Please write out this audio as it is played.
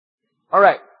All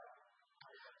right.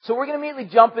 So we're going to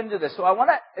immediately jump into this. So I want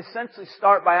to essentially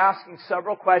start by asking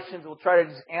several questions. We'll try to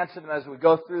just answer them as we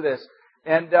go through this.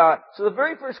 And so the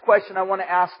very first question I want to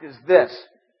ask is this,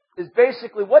 is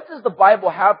basically, what does the Bible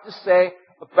have to say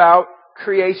about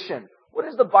creation? What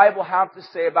does the Bible have to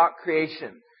say about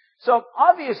creation? So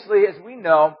obviously, as we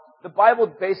know, the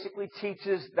Bible basically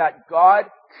teaches that God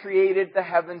created the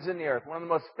heavens and the earth. One of the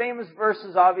most famous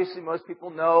verses, obviously, most people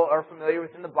know, are familiar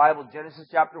with in the Bible, Genesis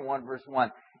chapter 1, verse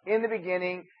 1. In the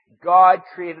beginning, God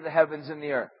created the heavens and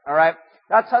the earth. All right?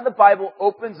 That's how the Bible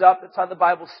opens up. That's how the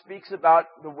Bible speaks about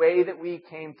the way that we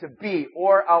came to be,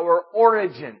 or our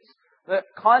origins. The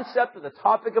concept or the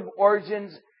topic of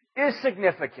origins is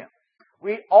significant.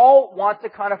 We all want to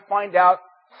kind of find out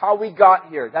how we got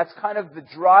here. That's kind of the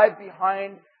drive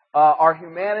behind our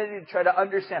humanity, to try to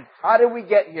understand how did we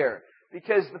get here.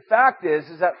 Because the fact is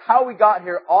that how we got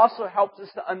here also helps us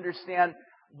to understand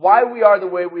why we are the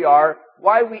way we are,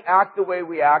 why we act the way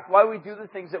we act, why we do the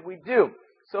things that we do.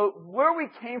 So where we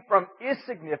came from is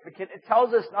significant. It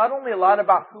tells us not only a lot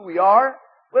about who we are,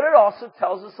 but it also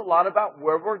tells us a lot about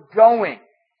where we're going.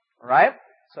 All right?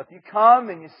 So if you come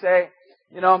and you say,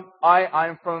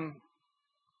 I'm from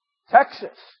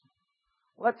Texas,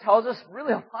 well, that tells us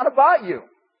really a lot about you.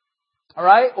 All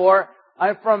right? Or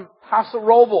I'm from Paso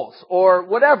Robles, or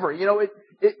whatever.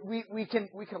 We can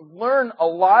learn a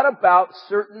lot about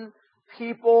certain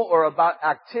people, or about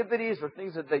activities, or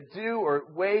things that they do, or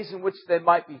ways in which they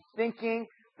might be thinking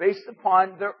based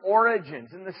upon their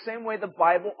origins. In the same way, the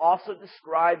Bible also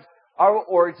describes our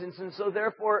origins, and so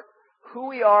therefore, who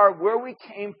we are, where we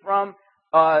came from,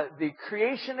 the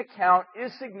creation account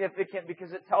is significant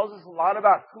because it tells us a lot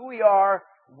about who we are,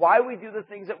 why we do the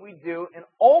things that we do, and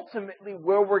ultimately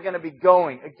where we're going to be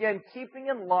going. Again, keeping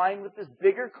in line with this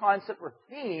bigger concept or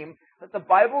theme that the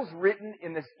Bible's written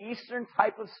in this Eastern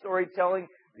type of storytelling,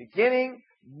 beginning,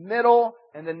 middle,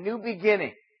 and the new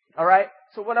beginning. All right?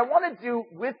 So what I want to do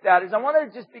with that is I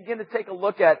want to just begin to take a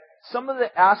look at some of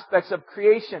the aspects of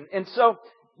creation. And so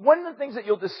one of the things that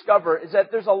you'll discover is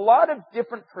that there's a lot of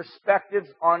different perspectives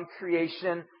on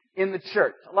creation in the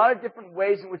church. A lot of different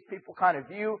ways in which people kind of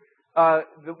view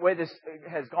the way this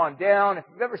has gone down. If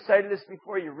you've ever studied this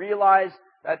before, you realize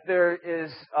that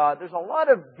there's a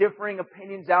lot of differing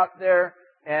opinions out there,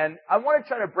 and I want to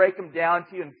try to break them down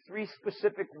to you in three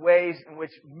specific ways in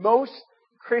which most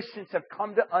Christians have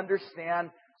come to understand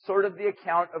sort of the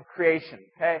account of creation.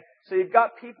 Okay, so you've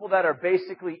got people that are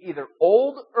basically either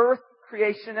old earth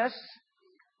creationists.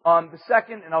 The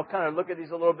second, and I'll kind of look at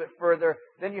these a little bit further.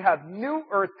 Then you have new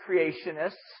earth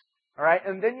creationists. All right,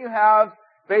 and then you have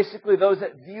basically those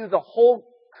that view the whole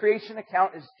creation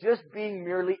account as just being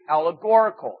merely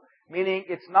allegorical, meaning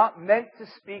it's not meant to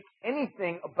speak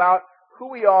anything about who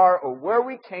we are or where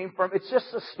we came from. It's just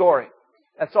a story.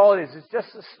 That's all it is. It's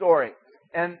just a story.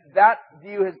 And that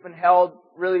view has been held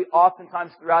really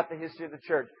oftentimes throughout the history of the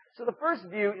church. So the first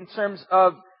view in terms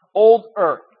of old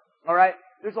earth, all right,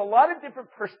 there's a lot of different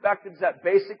perspectives that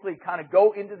basically kind of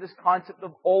go into this concept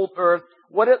of old earth,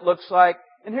 what it looks like.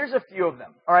 And here's a few of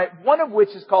them, all right? One of which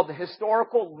is called the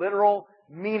historical literal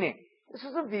meaning. This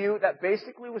is a view that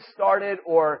basically was started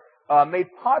or made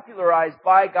popularized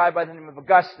by a guy by the name of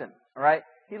Augustine, all right?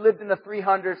 He lived in the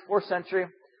 300s, 4th century,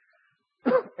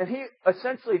 and he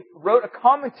essentially wrote a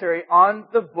commentary on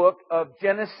the book of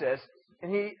Genesis,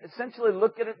 and he essentially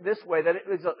looked at it this way, that it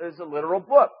is a literal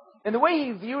book. And the way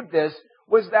he viewed this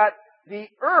was that the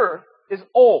earth is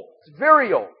old. It's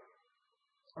very old.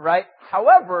 Right?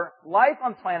 However, life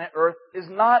on planet Earth is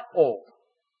not old.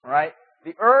 Right?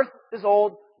 The Earth is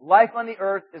old. Life on the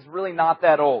Earth is really not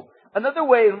that old. Another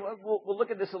way, and we'll look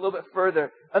at this a little bit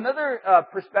further, another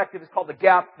perspective is called the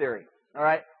gap theory. All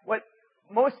right? What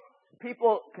most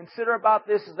people consider about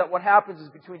this is that what happens is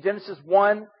between Genesis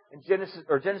 1 and Genesis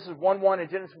 1:1 and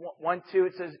Genesis 1:2,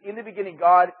 it says, "In the beginning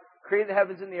God created the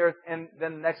heavens and the earth," and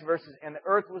then the next verse is, "And the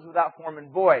earth was without form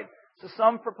and void." So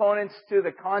some proponents to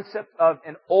the concept of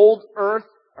an old earth,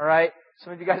 all right?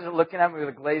 Some of you guys are looking at me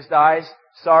with glazed eyes.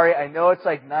 Sorry, I know it's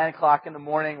like 9 o'clock in the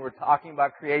morning. We're talking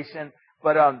about creation,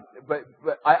 but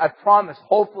I promise,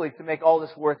 hopefully, to make all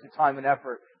this worth your time and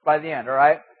effort by the end, all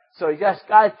right? So yes,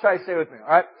 guys, try to stay with me, all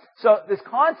right? So this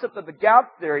concept of the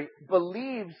gap theory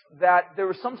believes that there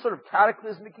was some sort of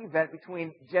cataclysmic event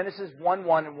between Genesis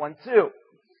 1:1 and 1:2.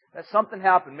 That something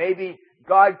happened. Maybe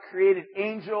God created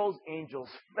angels, angels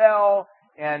fell,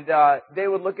 and they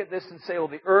would look at this and say, well,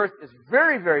 the earth is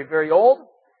very, very, very old,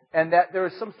 and that there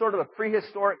was some sort of a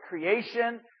prehistoric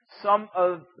creation. Some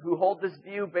of who hold this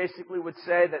view basically would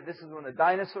say that this is when the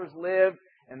dinosaurs lived,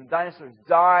 and the dinosaurs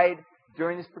died,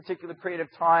 during this particular period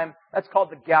of time. That's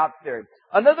called the gap theory.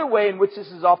 Another way in which this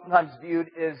is oftentimes viewed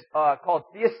is called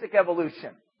theistic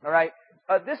evolution. All right?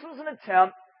 This was an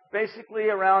attempt basically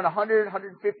around 100,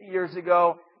 150 years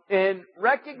ago in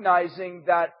recognizing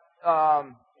that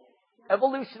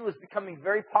evolution was becoming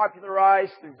very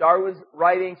popularized through Darwin's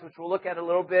writings, which we'll look at a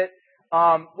little bit.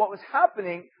 What was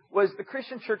happening was the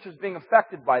Christian church was being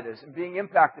affected by this and being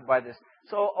impacted by this.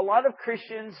 So a lot of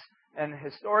Christians and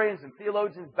historians and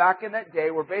theologians back in that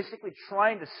day were basically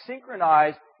trying to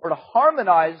synchronize or to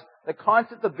harmonize the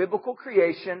concept of biblical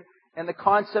creation and the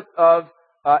concept of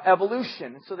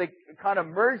evolution. So they kind of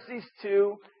merged these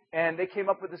two, and they came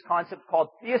up with this concept called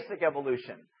theistic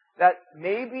evolution. That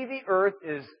maybe the earth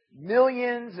is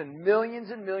millions and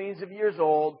millions and millions of years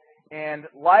old, and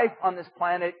life on this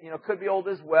planet, could be old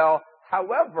as well.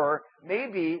 However,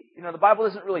 maybe, the Bible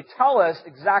doesn't really tell us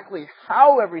exactly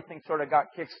how everything sort of got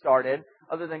kick-started,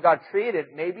 other than God created.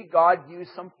 Maybe God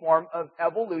used some form of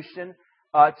evolution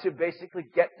to basically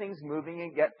get things moving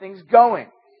and get things going.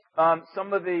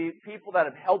 Some of the people that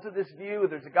have held to this view,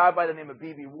 there's a guy by the name of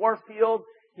B.B. Warfield.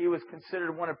 He was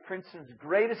considered one of Princeton's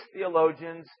greatest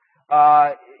theologians.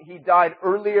 He died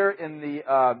earlier in the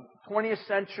 20th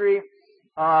century,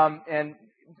 and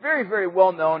very, very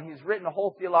well known. He's written a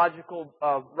whole theological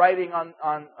writing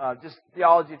on just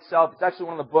theology itself. It's actually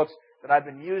one of the books that I've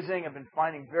been using. I've been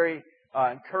finding very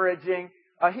encouraging.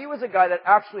 He was a guy that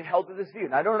actually held to this view.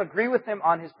 And I don't agree with him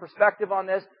on his perspective on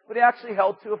this, but he actually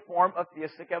held to a form of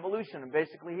theistic evolution. And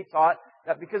basically he taught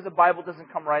that because the Bible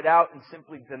doesn't come right out and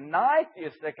simply deny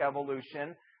theistic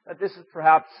evolution, that this is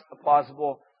perhaps a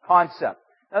plausible concept.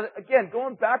 Now, again,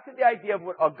 going back to the idea of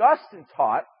what Augustine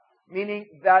taught, meaning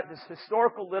that this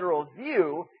historical literal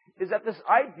view is that this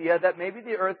idea that maybe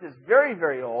the earth is very,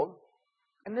 very old,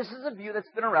 and this is a view that's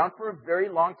been around for a very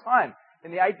long time.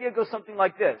 And the idea goes something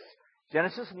like this.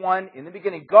 Genesis 1, in the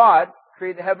beginning, God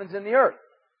created the heavens and the earth.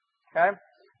 Okay?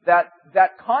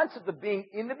 That concept of being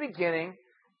in the beginning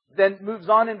then moves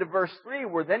on into verse 3,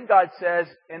 where then God says,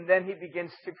 and then He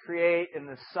begins to create in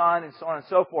the sun and so on and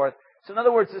so forth. So in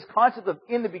other words, this concept of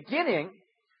in the beginning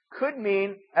could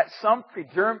mean at some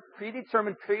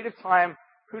predetermined period of time,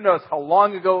 who knows how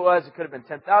long ago it was, it could have been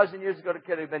 10,000 years ago, it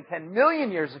could have been 10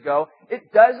 million years ago.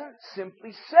 It doesn't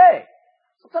simply say.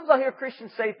 Sometimes I'll hear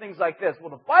Christians say things like this,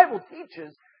 well, the Bible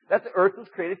teaches that the earth was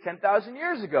created 10,000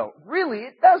 years ago. Really,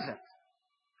 it doesn't.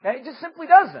 Okay? It just simply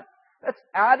doesn't. That's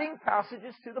adding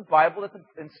passages to the Bible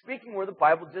and speaking where the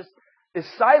Bible just is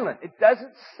silent. It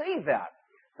doesn't say that.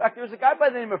 In fact, there was a guy by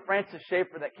the name of Francis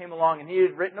Schaeffer that came along, and he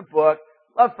had written a book.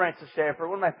 Love Francis Schaeffer,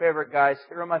 one of my favorite guys,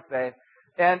 hero of my faith.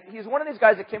 And he's one of these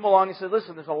guys that came along and said,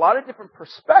 listen, there's a lot of different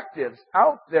perspectives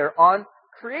out there on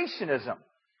creationism.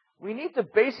 We need to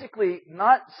basically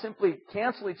not simply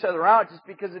cancel each other out just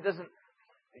because it doesn't,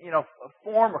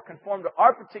 form or conform to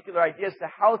our particular ideas to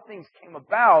how things came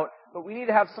about, but we need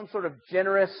to have some sort of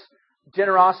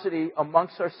generosity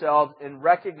amongst ourselves in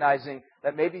recognizing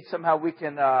that maybe somehow we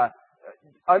can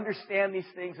understand these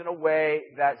things in a way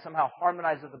that somehow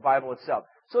harmonizes with the Bible itself.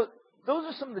 So those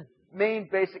are some of the main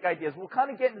basic ideas. We'll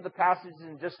kind of get into the passages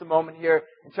in just a moment here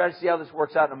and try to see how this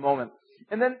works out in a moment.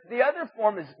 And then the other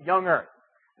form is young earth.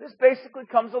 This basically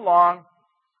comes along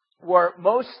where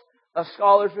most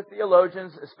scholars or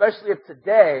theologians, especially of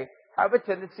today, have a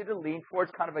tendency to lean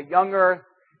towards kind of a young earth.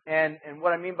 And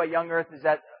what I mean by young earth is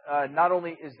that not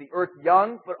only is the earth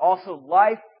young, but also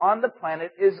life on the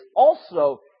planet is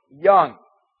also young.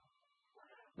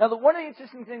 Now, one of the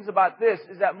interesting things about this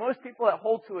is that most people that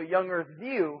hold to a young earth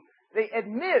view, they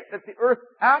admit that the earth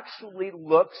actually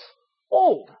looks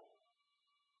old.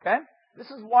 Okay? This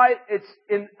is why it's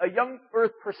in a young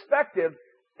earth perspective,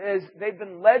 is they've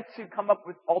been led to come up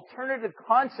with alternative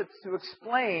concepts to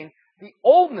explain the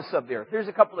oldness of the earth. Here's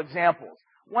a couple examples.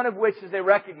 One of which is they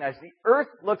recognize the earth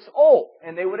looks old,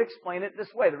 and they would explain it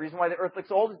this way. The reason why the earth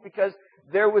looks old is because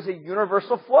there was a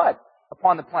universal flood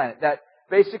upon the planet that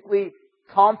basically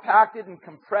compacted and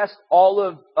compressed all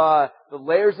of the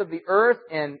layers of the earth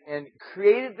and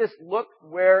created this look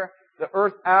where the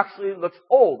earth actually looks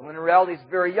old, when in reality it's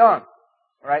very young.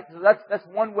 All right? So that's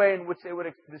one way in which they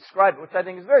would describe it, which I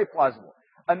think is very plausible.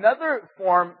 Another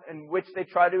form in which they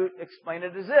try to explain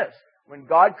it is this. When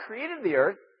God created the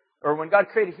earth, or when God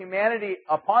created humanity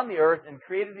upon the earth and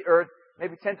created the earth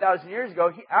maybe 10,000 years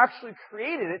ago, He actually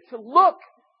created it to look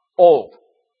old.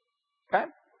 Okay?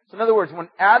 So in other words, when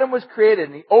Adam was created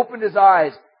and he opened his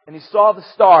eyes and he saw the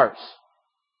stars,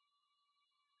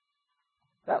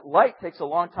 that light takes a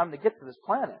long time to get to this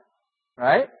planet.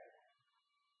 Right?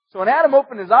 So when Adam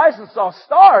opened his eyes and saw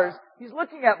stars, he's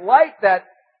looking at light that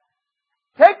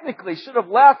technically should have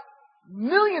left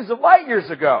millions of light years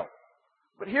ago.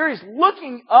 But here he's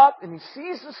looking up and he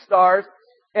sees the stars,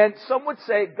 and some would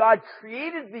say God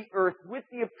created the earth with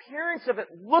the appearance of it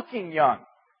looking young.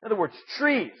 In other words,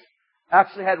 trees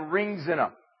actually had rings in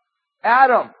them.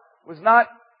 Adam was not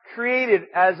created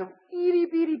as a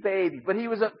itty-bitty baby, but he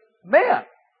was a man.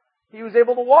 He was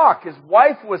able to walk. His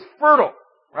wife was fertile,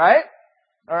 right?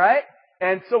 All right?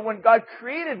 And so when God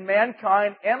created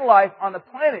mankind and life on the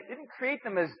planet, He didn't create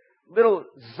them as little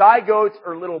zygotes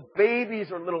or little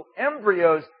babies or little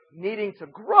embryos needing to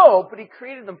grow, but He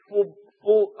created them full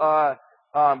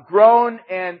grown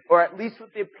and, or at least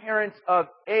with the appearance of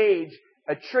age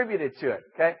attributed to it.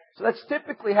 Okay? So that's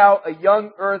typically how a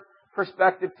young earth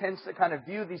perspective tends to kind of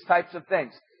view these types of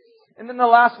things. And then the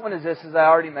last one is this, as I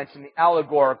already mentioned, the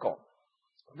allegorical.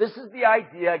 This is the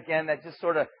idea, again, that just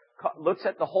sort of looks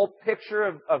at the whole picture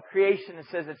of creation and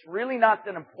says it's really not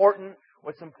that important.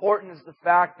 What's important is the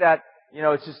fact that,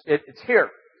 it's here.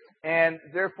 And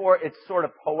therefore, it's sort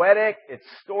of poetic, it's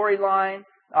storyline.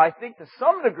 I think to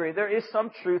some degree there is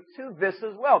some truth to this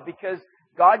as well, because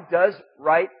God does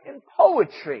write in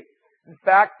poetry. In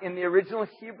fact, in the original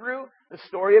Hebrew, the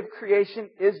story of creation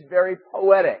is very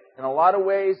poetic. In a lot of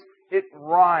ways, it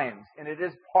rhymes, and it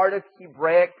is part of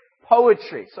Hebraic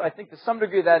poetry. So I think to some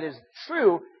degree that is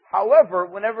true. However,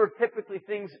 whenever typically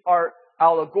things are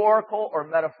allegorical or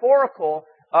metaphorical,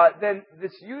 then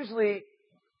it's usually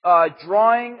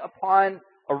drawing upon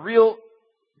a real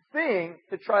thing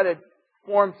to try to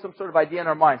form some sort of idea in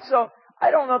our mind. So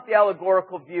I don't know if the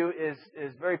allegorical view is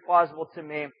very plausible to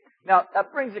me. Now,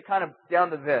 that brings it kind of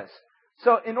down to this.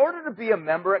 So in order to be a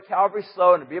member at Calvary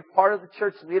SLO and to be a part of the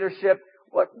church leadership,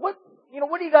 what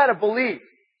do you got to believe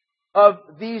of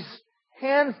these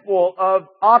handful of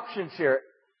options here?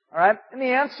 All right? And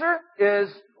the answer is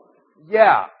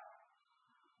yeah.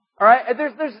 All right?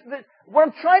 What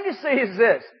I'm trying to say is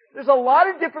this. There's a lot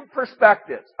of different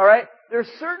perspectives. All right? There are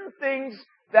certain things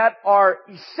that are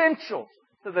essentials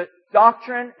to the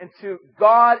doctrine and to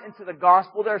God and to the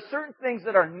gospel. There are certain things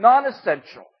that are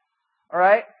non-essential. All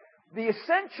right? The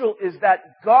essential is that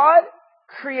God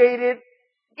created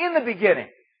in the beginning.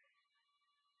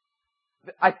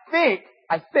 I think,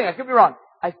 I could be wrong.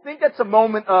 I think that's a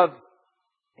moment of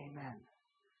amen.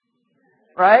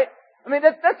 Right? I mean,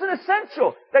 that's an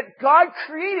essential. That God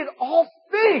created all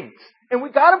things. And we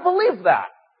gotta believe that.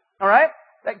 Alright?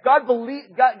 That God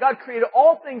created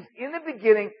all things in the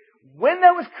beginning. When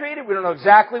that was created, we don't know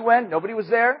exactly when. Nobody was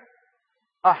there.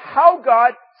 How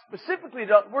God specifically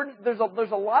does,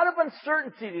 there's a lot of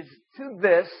uncertainties to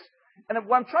this. And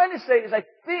what I'm trying to say is I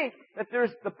think that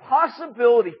there's the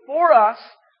possibility for us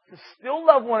to still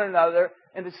love one another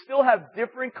and to still have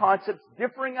differing concepts,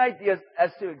 differing ideas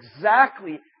as to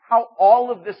exactly how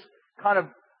all of this kind of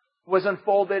was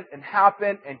unfolded and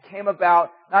happened and came about.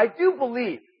 Now, I do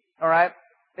believe, all right,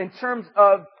 in terms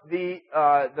of the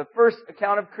first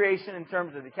account of creation, in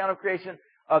terms of the account of creation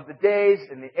of the days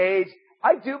and the age,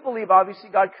 I do believe, obviously,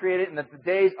 God created and that the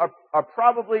days are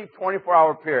probably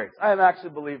 24-hour periods. I am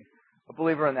actually a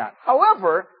believer in that.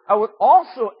 However, I would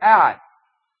also add,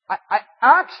 I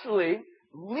actually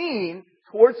lean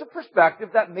towards the perspective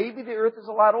that maybe the earth is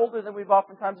a lot older than we've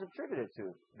oftentimes attributed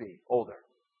to be older.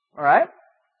 Alright?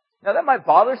 Now that might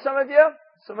bother some of you.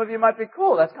 Some of you might be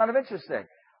cool. That's kind of interesting.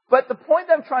 But the point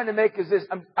I'm trying to make is this.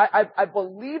 I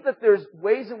believe that there's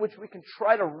ways in which we can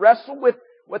try to wrestle with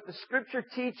what the Scripture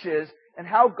teaches and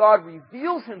how God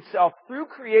reveals Himself through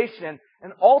creation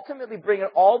and ultimately bring it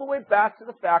all the way back to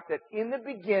the fact that in the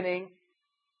beginning,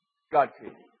 God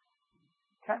created.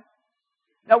 Okay?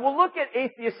 Now we'll look at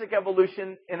atheistic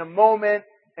evolution in a moment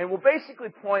and we'll basically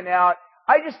point out,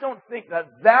 I just don't think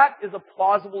that is a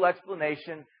plausible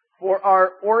explanation for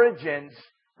our origins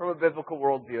from a biblical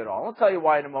worldview at all. I'll tell you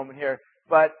why in a moment here,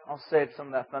 but I'll save some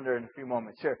of that thunder in a few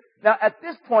moments here. Now at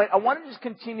this point, I want to just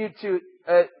continue to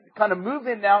kind of move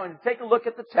in now and take a look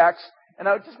at the text. And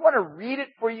I just want to read it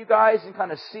for you guys and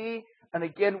kind of see, and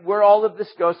again, where all of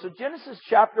this goes. So Genesis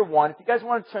chapter 1, if you guys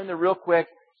want to turn there real quick,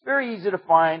 it's very easy to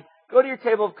find. Go to your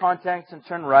table of contents and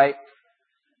turn right.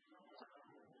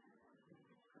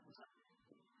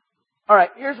 Alright,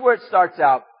 here's where it starts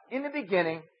out. In the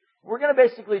beginning, we're going to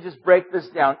basically just break this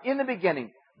down. In the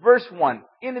beginning, verse 1.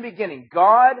 In the beginning,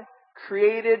 God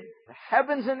created the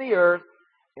heavens and the earth.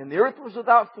 And the earth was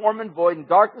without form and void, and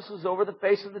darkness was over the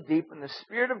face of the deep, and the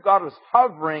Spirit of God was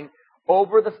hovering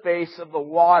over the face of the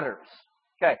waters.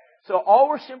 Okay, so all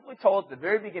we're simply told at the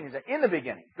very beginning is that in the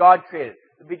beginning, God created.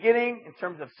 The beginning, in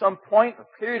terms of some point or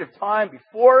period of time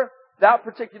before that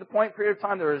particular point, period of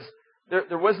time,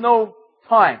 there was no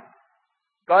time.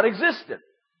 God existed.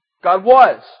 God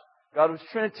was. God was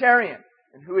Trinitarian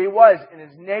in who He was, in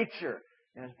His nature.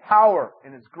 in His power,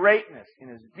 in His greatness, in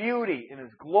His beauty, in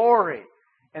His glory.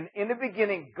 And in the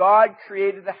beginning, God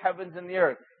created the heavens and the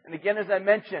earth. And again, as I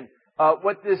mentioned,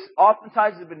 what this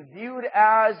oftentimes has been viewed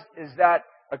as is that,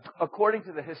 according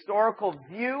to the historical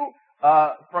view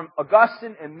from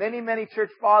Augustine and many, many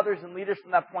church fathers and leaders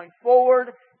from that point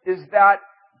forward, is that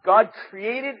God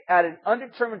created at an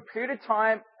undetermined period of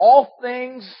time all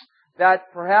things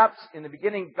that perhaps in the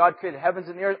beginning God created the heavens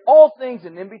and the earth, all things,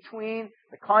 and in between,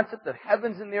 the concept of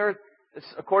heavens and the earth,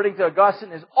 according to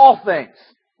Augustine, is all things.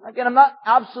 Again, I'm not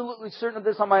absolutely certain of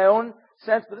this on my own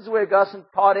sense, but this is the way Augustine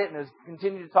taught it and has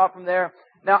continued to talk from there.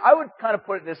 Now, I would kind of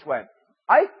put it this way.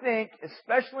 I think,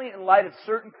 especially in light of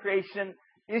certain creation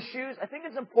issues, I think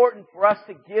it's important for us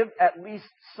to give at least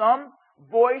some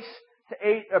voice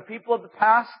to people of the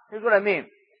past. Here's what I mean.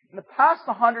 In the past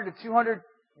 100 to 200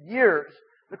 years,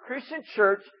 the Christian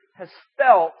church has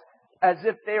felt as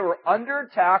if they were under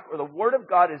attack, or the Word of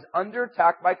God is under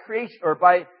attack by creation, or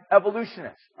by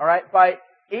evolutionists, alright? By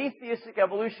atheistic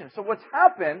evolutionists. So what's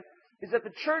happened is that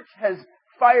the church has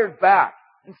fired back.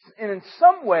 And in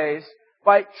some ways,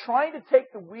 by trying to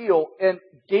take the wheel and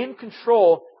gain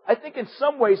control, I think in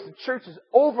some ways the church has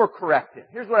overcorrected.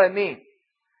 Here's what I mean.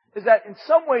 Is that in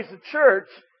some ways the church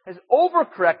has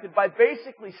overcorrected by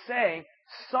basically saying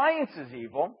science is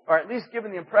evil, or at least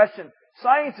given the impression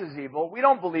science is evil. We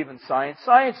don't believe in science.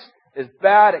 Science is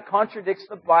bad. It contradicts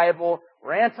the Bible.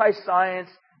 We're anti-science.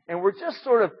 And we're just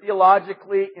sort of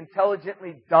theologically,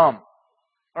 intelligently dumb.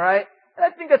 Alright? And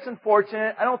I think that's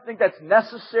unfortunate. I don't think that's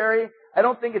necessary. I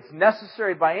don't think it's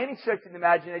necessary by any stretch of the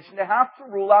imagination to have to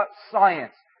rule out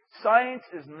science. Science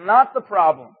is not the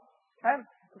problem. Okay?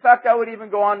 In fact, I would even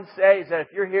go on and say is that if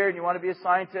you're here and you want to be a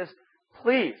scientist,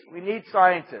 please, we need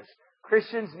scientists.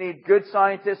 Christians need good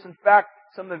scientists. In fact,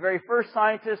 some of the very first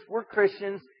scientists were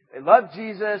Christians. They loved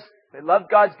Jesus. They loved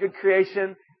God's good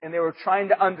creation. And they were trying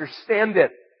to understand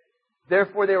it.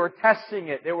 Therefore, they were testing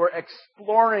it. They were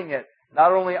exploring it.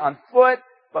 Not only on foot,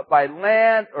 but by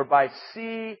land or by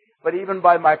sea, but even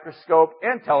by microscope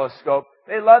and telescope.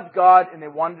 They loved God and they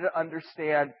wanted to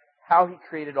understand how He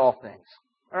created all things.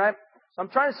 Alright? So I'm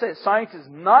trying to say that science is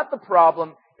not the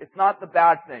problem. It's not the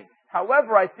bad thing.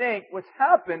 However, I think what's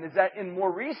happened is that in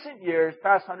more recent years,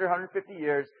 past 100, 150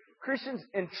 years, Christians,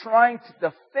 in trying to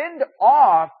defend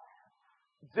off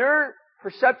their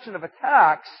perception of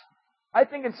attacks, I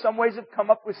think in some ways have come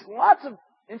up with lots of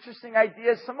interesting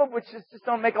ideas, some of which just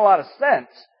don't make a lot of sense.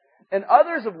 And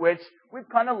others of which we've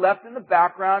kind of left in the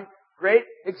background. Great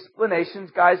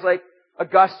explanations, guys like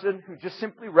Augustine, who just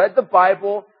simply read the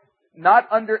Bible, not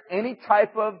under any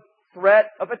type of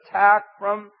threat of attack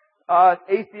from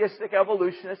atheistic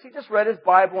evolutionists. He just read his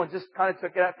Bible and just kind of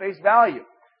took it at face value.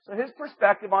 So his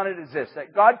perspective on it is this,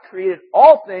 that God created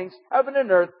all things, heaven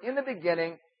and earth, in the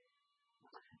beginning.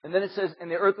 And then it says, and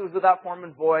the earth was without form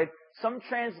and void. Some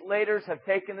translators have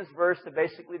taken this verse to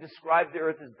basically describe the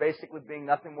earth as basically being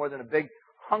nothing more than a big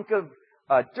hunk of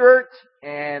dirt,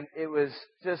 and it was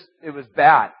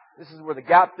bad. This is where the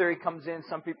gap theory comes in.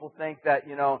 Some people think that,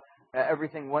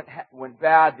 everything went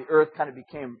bad. The earth kind of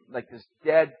became like this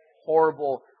dead,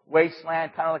 horrible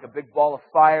wasteland, kind of like a big ball of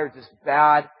fire, just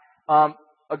bad.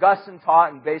 Augustine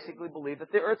taught and basically believed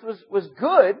that the earth was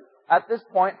good at this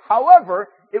point. However,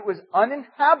 it was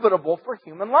uninhabitable for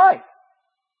human life.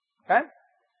 Okay?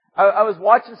 I was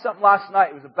watching something last night.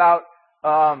 It was about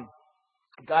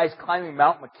guys climbing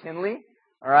Mount McKinley.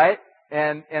 Alright?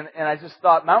 And I just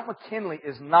thought Mount McKinley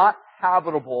is not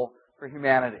habitable for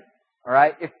humanity.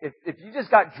 Alright? If you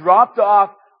just got dropped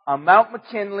off on Mount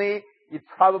McKinley, you'd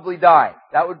probably die.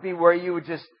 That would be where you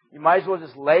might as well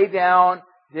just lay down,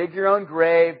 dig your own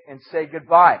grave, and say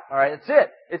goodbye. Alright? That's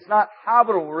it. It's not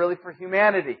habitable really for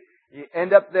humanity. You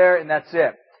end up there and that's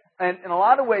it. And in a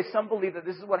lot of ways, some believe that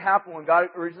this is what happened when God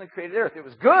originally created the earth. It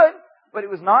was good, but it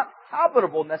was not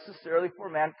habitable necessarily for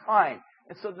mankind.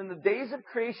 And so then the days of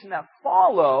creation that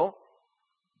follow,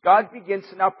 God begins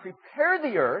to now prepare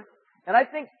the earth. And I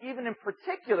think even in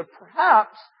particular,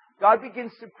 perhaps, God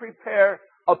begins to prepare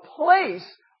a place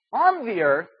on the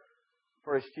earth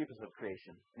for His chiefest of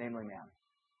creation, namely man.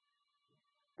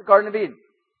 The Garden of Eden.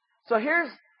 So here's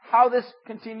how this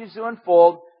continues to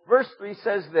unfold. Verse 3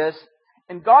 says this,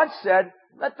 and God said,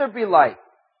 let there be light.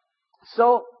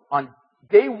 So on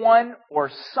day one or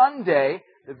Sunday,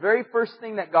 the very first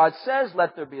thing that God says,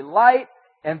 let there be light,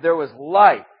 and there was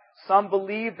light. Some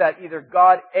believe that either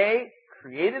God, A,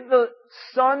 created the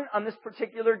sun on this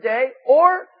particular day,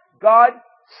 or God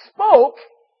spoke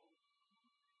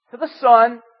to the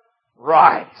sun,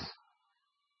 rise.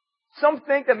 Some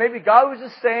think that maybe God was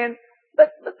just saying,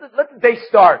 let the day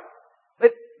start.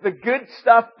 Let the good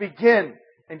stuff begin.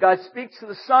 And God speaks to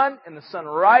the sun, and the sun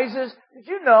rises. Did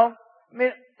you know, I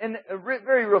mean, in a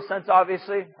very real sense,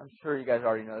 obviously, I'm sure you guys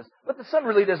already know this, but the sun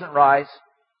really doesn't rise.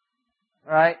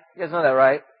 Alright? You guys know that,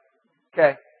 right?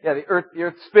 Okay. Yeah, the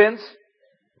earth spins.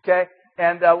 Okay?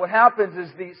 And what happens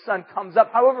is the sun comes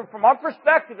up. However, from our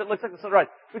perspective, it looks like the sun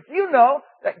rises. But do you know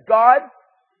that God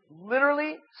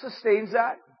literally sustains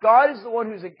that? God is the one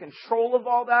who's in control of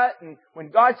all that. And when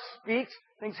God speaks,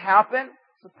 things happen.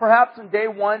 So perhaps on day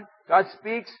one, God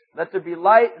speaks, let there be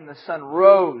light, and the sun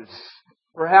rose.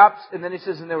 Perhaps, and then he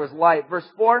says, and there was light. Verse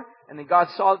 4, and then God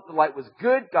saw that the light was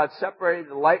good. God separated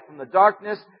the light from the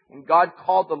darkness, and God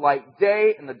called the light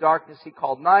day, and the darkness he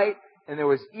called night. And there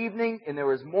was evening, and there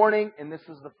was morning, and this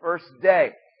was the first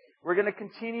day. We're going to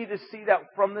continue to see that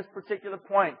from this particular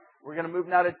point. We're going to move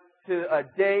now to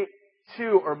day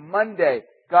 2, or Monday.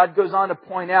 God goes on to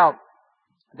point out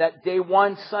that day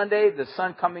 1, Sunday, the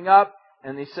sun coming up,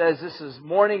 and he says this is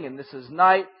morning and this is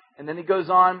night. And then he goes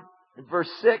on in verse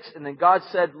 6, and then God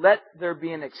said, let there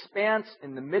be an expanse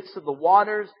in the midst of the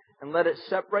waters, and let it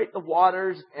separate the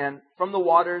waters and from the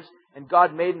waters. And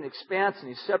God made an expanse, and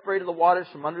he separated the waters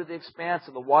from under the expanse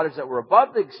and the waters that were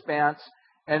above the expanse,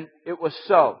 and it was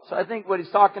so. So I think what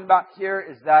he's talking about here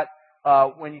is that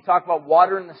when you talk about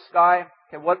water in the sky,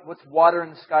 okay, what's water in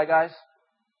the sky, guys?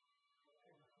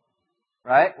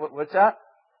 Right? What's that?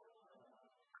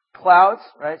 Clouds,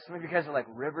 right? Some of you guys are like,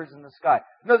 rivers in the sky.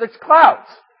 No, there's clouds.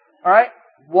 Alright?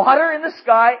 Water in the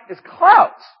sky is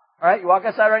clouds. Alright? You walk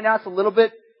outside right now, it's a little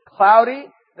bit cloudy.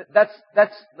 That's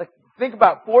like, think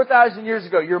about 4,000 years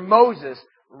ago, you're Moses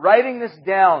writing this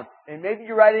down. And maybe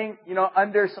you're writing,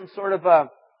 under some sort of a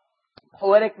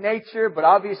poetic nature, but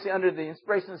obviously under the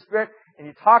inspiration of the Spirit. And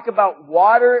you talk about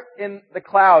water in the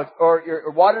clouds, or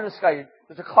water in the sky.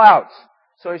 There's the clouds.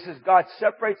 So he says God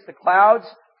separates the clouds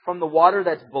from the water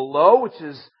that's below, which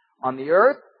is on the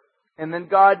earth. And then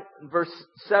God, in verse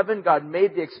 7, God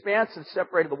made the expanse and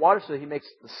separated the water, so he makes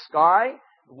the sky,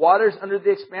 the waters under the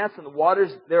expanse, and the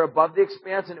waters there above the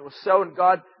expanse. And it was so, and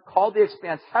God called the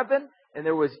expanse heaven, and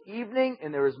there was evening,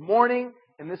 and there was morning,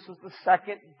 and this was the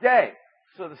second day.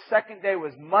 So the second day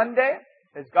was Monday,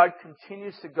 as God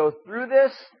continues to go through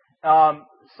this.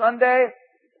 Sunday,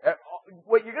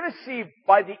 what you're going to see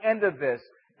by the end of this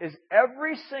is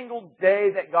every single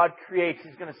day that God creates,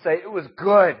 he's going to say, it was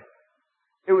good.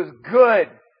 It was good.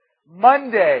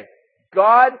 Monday,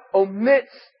 God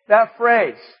omits that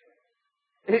phrase.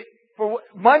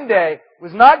 Monday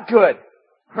was not good.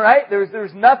 Right?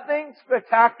 There's nothing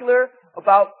spectacular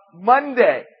about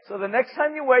Monday. So the next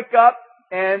time you wake up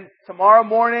and tomorrow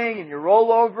morning and you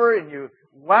roll over and you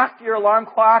whack your alarm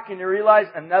clock and you realize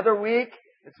another week,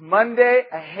 it's Monday,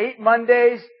 I hate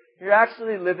Mondays, you're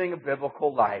actually living a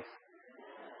biblical life.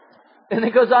 And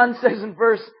it goes on and says in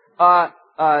verse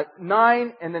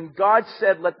 9, and then God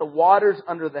said, let the waters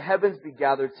under the heavens be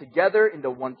gathered together into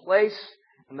one place,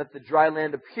 and let the dry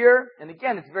land appear. And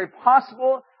again, it's very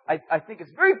possible, I think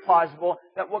it's very plausible,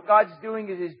 that what God's doing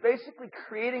is he's basically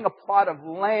creating a plot of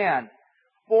land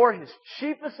for his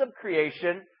chiefest of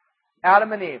creation,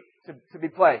 Adam and Eve, to be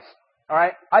placed.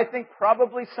 Alright? I think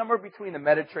probably somewhere between the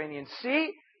Mediterranean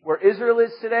Sea, where Israel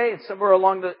is today, and somewhere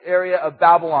along the area of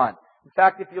Babylon. In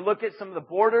fact, if you look at some of the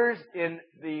borders in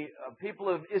the people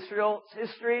of Israel's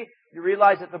history, you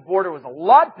realize that the border was a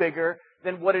lot bigger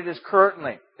than what it is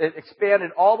currently. It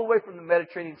expanded all the way from the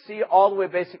Mediterranean Sea, all the way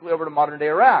basically over to modern-day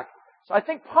Iraq. So I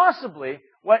think possibly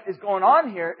what is going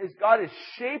on here is God is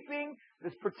shaping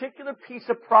this particular piece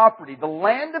of property, the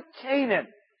land of Canaan,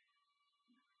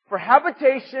 for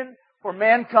habitation for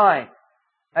mankind.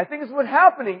 I think it's what's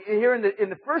happening here in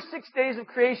the first 6 days of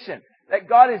creation. That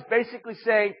God is basically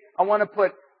saying, I want to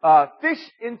put fish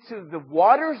into the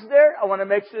waters there. I want to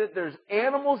make sure that there's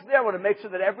animals there. I want to make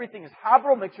sure that everything is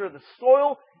habitable. Make sure the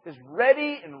soil is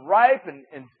ready and ripe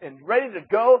and ready to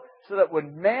go, so that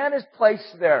when man is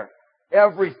placed there,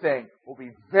 everything will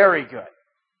be very good.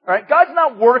 All right? God's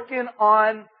not working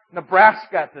on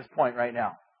Nebraska at this point right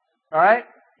now. All right?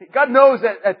 God knows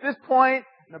that at this point,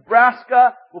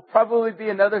 Nebraska will probably be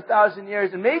another 1,000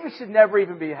 years, and maybe should never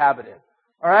even be inhabited.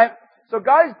 All right? So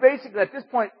God is basically, at this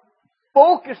point,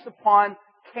 focused upon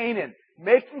Canaan,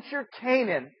 making sure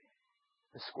Canaan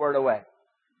is squared away.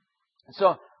 And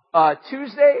so,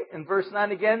 Tuesday, in verse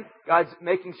 9 again, God's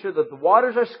making sure that the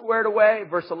waters are squared away.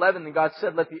 Verse 11, then God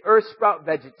said, let the earth sprout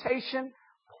vegetation,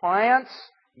 plants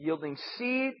yielding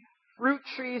seed, fruit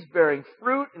trees bearing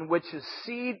fruit, in which is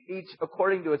seed, each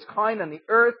according to its kind on the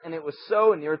earth. And it was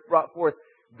so, and the earth brought forth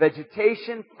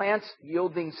vegetation, plants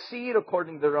yielding seed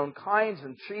according to their own kinds,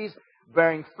 and trees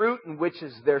bearing fruit, in which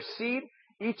is their seed,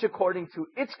 each according to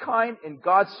its kind. And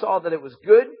God saw that it was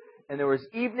good. and there was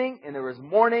evening, and there was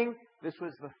morning. This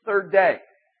was the third day.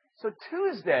 So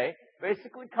Tuesday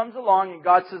basically comes along, and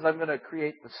God says, I'm going to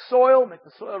create the soil, make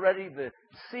the soil ready, the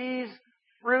seeds,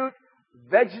 fruit,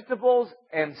 vegetables,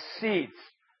 and seeds.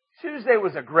 Tuesday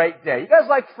was a great day. You guys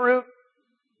like fruit?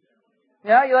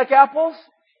 Yeah, you like apples?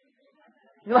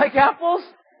 You like apples?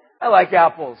 I like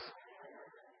apples.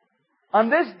 On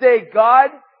this day, God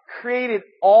created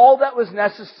all that was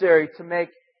necessary to make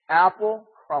apple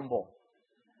crumble.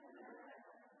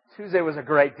 Tuesday was a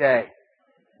great day.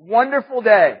 Wonderful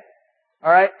day.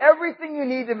 Alright? Everything you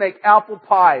need to make apple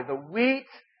pie. The wheat,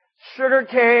 sugar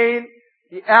cane,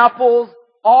 the apples,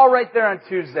 all right there on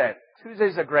Tuesday.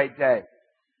 Tuesday's a great day.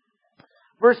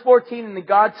 Verse 14, and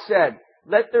God said,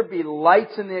 let there be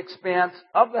lights in the expanse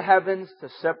of the heavens to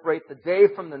separate the day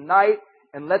from the night,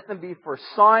 and let them be for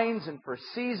signs and for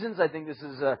seasons. I think this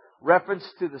is a reference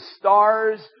to the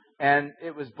stars, and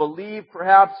it was believed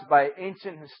perhaps by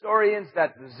ancient historians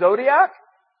that the zodiac,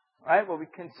 right, what we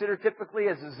consider typically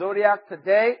as the zodiac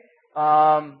today,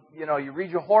 you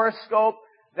read your horoscope,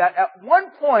 that at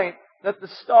one point that the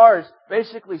stars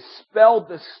basically spelled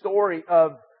the story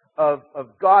of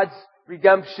God's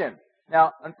redemption.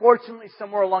 Now, unfortunately,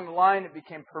 somewhere along the line, it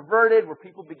became perverted, where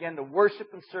people began to worship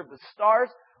and serve the stars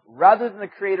rather than the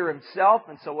Creator Himself.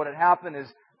 And so what had happened is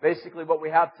basically what we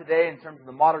have today in terms of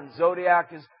the modern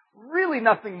zodiac is really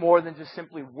nothing more than just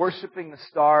simply worshiping the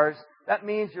stars. That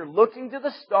means you're looking to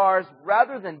the stars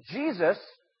rather than Jesus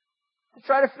to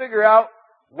try to figure out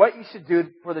what you should do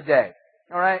for the day.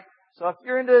 All right? So if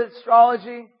you're into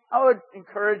astrology, I would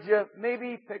encourage you,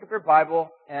 maybe pick up your Bible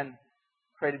and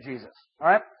pray to Jesus. All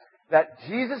right? That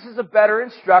Jesus is a better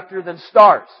instructor than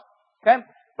stars. Okay?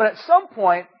 But at some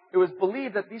point, it was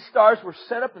believed that these stars were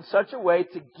set up in such a way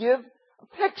to give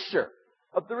a picture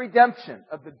of the redemption,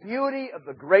 of the beauty, of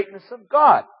the greatness of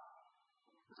God.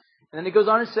 And then he goes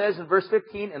on and says in verse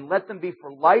 15, and let them be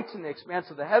for lights in the expanse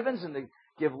of the heavens, and to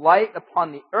give light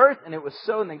upon the earth. And it was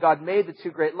so. And then God made the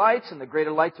two great lights, and the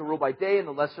greater light to rule by day, and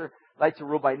the lesser light to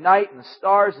rule by night, and the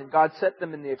stars. And God set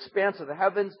them in the expanse of the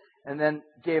heavens, and then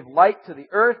gave light to the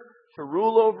earth to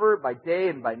rule over by day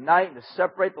and by night, and to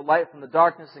separate the light from the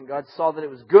darkness. And God saw that it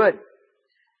was good.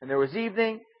 And there was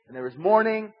evening, and there was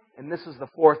morning, and this was the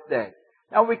fourth day.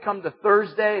 Now we come to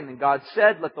Thursday, and then God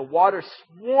said, let the waters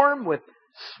swarm with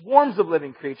swarms of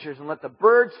living creatures, and let the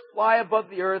birds fly above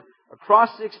the earth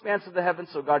across the expanse of the heavens.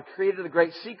 So God created the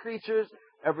great sea creatures,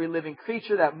 every living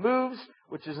creature that moves,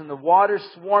 which is in the waters,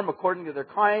 swarm according to their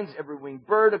kinds, every winged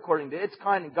bird according to its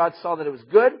kind. And God saw that it was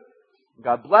good. And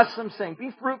God blessed them, saying,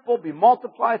 be fruitful, be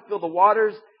multiplied, fill the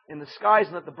waters in the skies,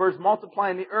 and let the birds multiply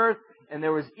in the earth. And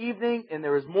there was evening, and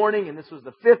there was morning, and this was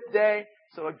the fifth day.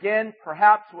 So again,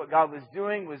 perhaps what God was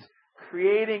doing was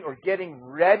creating or getting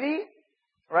ready.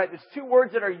 All right, there's two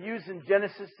words that are used in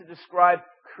Genesis to describe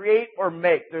create or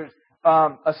make. There's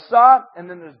asa, and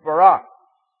then there's bara.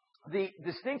 The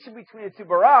distinction between the two,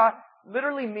 bara,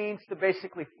 literally means to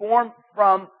basically form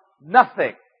from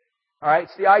nothing. All right,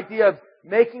 it's the idea of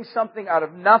making something out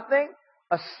of nothing.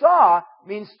 Asa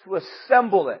means to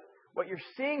assemble it. What you're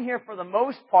seeing here for the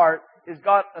most part is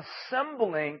God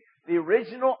assembling the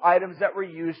original items that were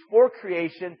used for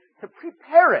creation to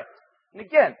prepare it. And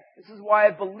again, this is why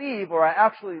I believe, or I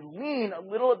actually lean a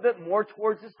little bit more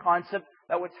towards this concept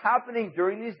that what's happening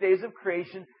during these days of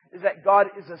creation is that God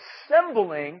is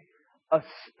assembling a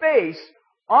space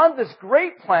on this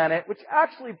great planet, which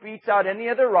actually beats out any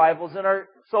other rivals in our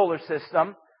solar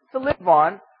system, to live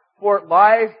on for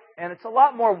life, and it's a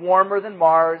lot more warmer than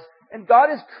Mars. And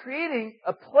God is creating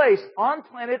a place on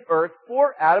planet Earth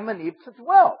for Adam and Eve to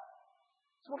dwell.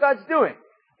 That's what God's doing.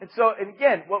 And so, and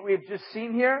again, what we've just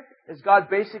seen here is God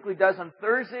basically does on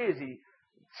Thursday is He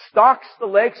stocks the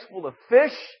lakes full of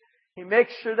fish. He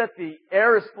makes sure that the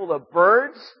air is full of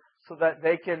birds so that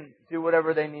they can do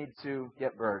whatever they need to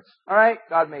get birds. Alright?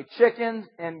 God made chickens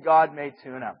and God made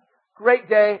tuna. Great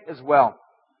day as well.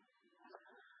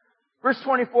 Verse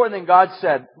 24, then God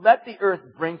said, let the earth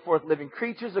bring forth living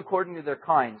creatures according to their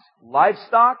kinds,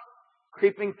 livestock,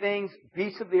 creeping things,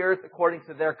 beasts of the earth according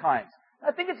to their kinds.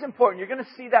 I think it's important. You're going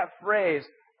to see that phrase,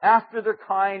 after their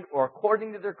kind or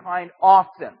according to their kind,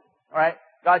 often. Alright?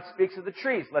 God speaks of the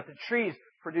trees. Let the trees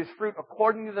produce fruit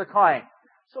according to their kind.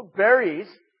 So berries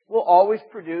will always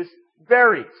produce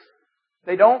berries.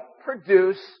 They don't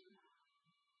produce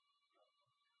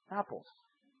apples.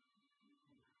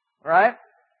 Alright?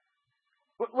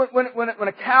 When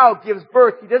a cow gives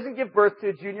birth, he doesn't give birth to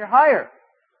a junior hire.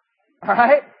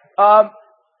 Alright?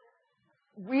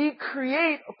 We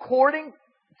create according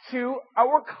to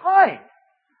our kind.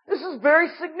 This is very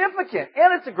significant,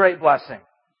 and it's a great blessing.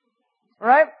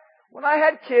 Alright? When I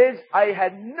had kids, I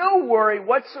had no worry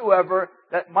whatsoever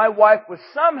that my wife was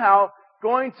somehow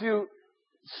going to,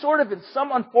 sort of in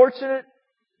some unfortunate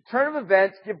turn of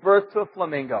events, give birth to a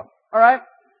flamingo. Alright?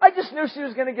 I just knew she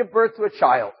was going to give birth to a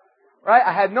child. Right?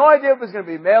 I had no idea if it was going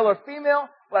to be male or female,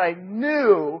 but I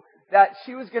knew that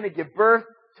she was going to give birth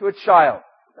to a child.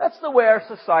 That's the way our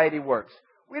society works.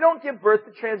 We don't give birth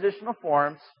to transitional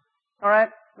forms. Alright?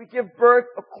 We give birth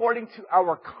according to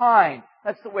our kind.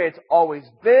 That's the way it's always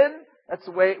been. That's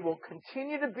the way it will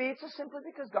continue to be, just simply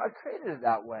because God created it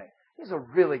that way. He's a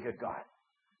really good God.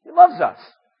 He loves us.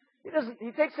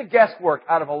 He takes the guesswork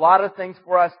out of a lot of things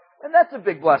for us, and that's a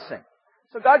big blessing.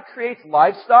 So God creates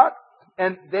livestock,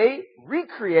 and they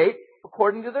recreate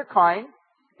according to their kind.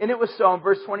 And it was so in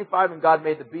verse 25, and God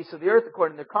made the beasts of the earth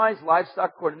according to their kinds,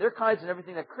 livestock according to their kinds, and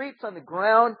everything that creeps on the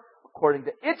ground according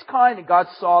to its kind, and God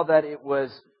saw that it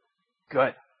was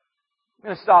good. I'm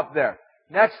going to stop there.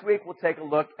 Next week we'll take a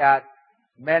look at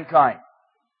mankind.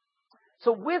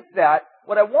 So with that,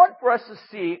 what I want for us to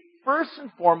see, first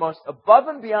and foremost, above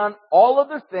and beyond all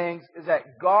other things, is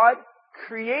that God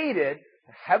created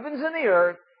the heavens and the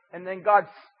earth, and then God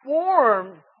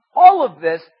formed all of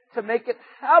this to make it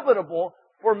habitable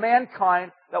for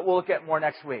mankind, that we'll look at more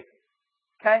next week.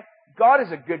 Okay? God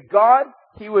is a good God.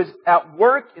 He was at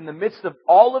work in the midst of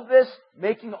all of this,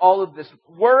 making all of this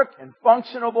work and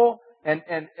functionable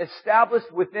and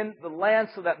established within the land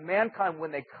so that mankind,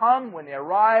 when they come, when they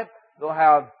arrive, they'll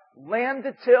have land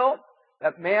to till.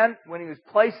 That man, when he was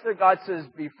placed there, God says,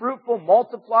 be fruitful,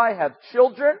 multiply, have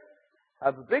children,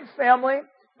 have a big family.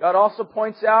 God also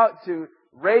points out to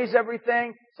raise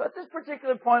everything. So at this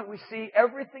particular point, we see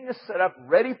everything is set up,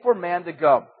 ready for man to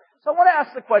go. So I want to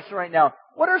ask the question right now,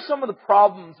 what are some of the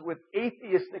problems with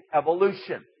atheistic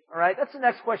evolution? Alright, that's the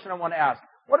next question I want to ask.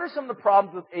 What are some of the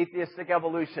problems with atheistic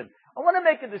evolution? I want to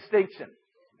make a distinction.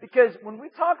 Because when we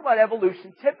talk about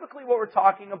evolution, typically what we're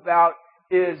talking about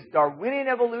is Darwinian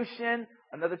evolution.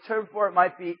 Another term for it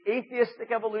might be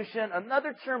atheistic evolution.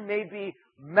 Another term may be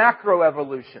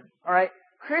macroevolution. Alright,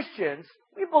 Christians,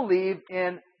 we believe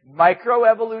in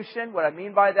microevolution. What I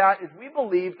mean by that is we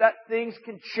believe that things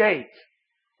can change.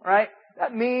 Right?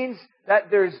 That means that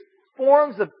there's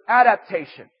forms of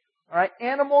adaptation. Alright?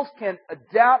 Animals can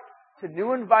adapt to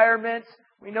new environments.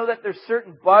 We know that there's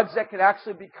certain bugs that can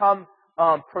actually become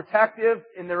protective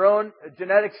in their own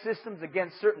genetic systems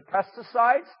against certain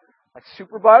pesticides, like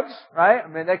superbugs, right? I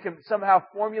mean, they can somehow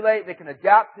formulate, they can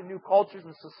adapt to new cultures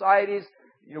and societies,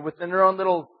 within their own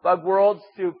little bug worlds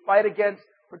to fight against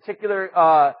particular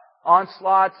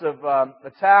onslaughts of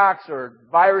attacks or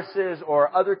viruses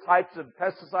or other types of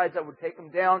pesticides that would take them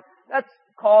down. That's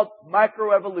called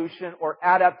microevolution or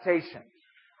adaptation.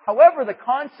 However, the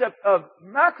concept of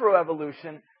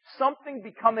macroevolution, something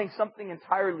becoming something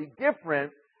entirely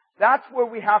different, that's where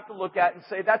we have to look at and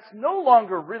say that's no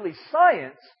longer really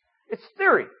science, it's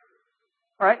theory.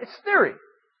 Alright, it's theory.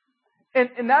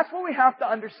 And that's what we have to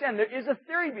understand. There is a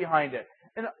theory behind it.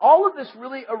 And all of this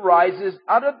really arises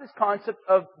out of this concept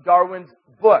of Darwin's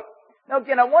book. Now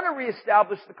again, I want to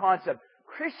reestablish the concept.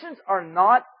 Christians are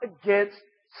not against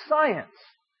science.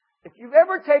 If you've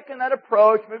ever taken that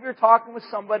approach, maybe you're talking with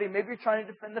somebody, maybe you're trying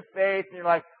to defend the faith, and you're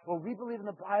like, well, we believe in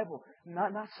the Bible,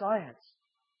 not science.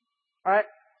 Alright?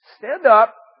 Stand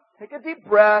up, take a deep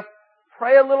breath,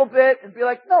 pray a little bit, and be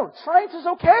like, no, science is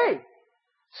okay.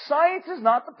 Science is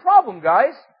not the problem,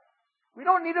 guys. We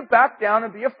don't need to back down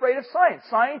and be afraid of science.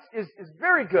 Science is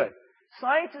very good.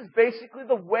 Science is basically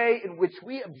the way in which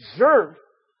we observe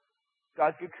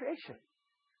God's good creation.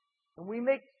 And we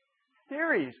make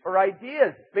theories or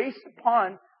ideas based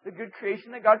upon the good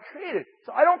creation that God created.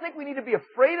 So I don't think we need to be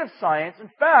afraid of science. In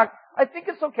fact, I think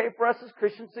it's okay for us as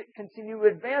Christians to continue to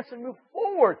advance and move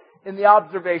forward in the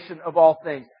observation of all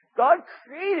things. God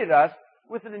created us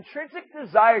with an intrinsic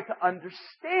desire to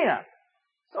understand.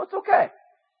 So it's okay.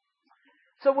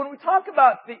 So when we talk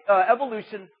about the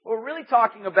evolution, what we're really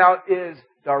talking about is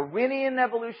Darwinian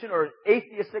evolution or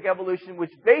atheistic evolution,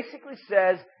 which basically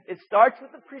says it starts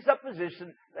with the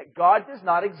presupposition that God does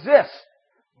not exist.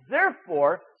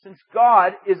 Therefore, since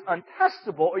God is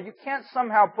untestable, or you can't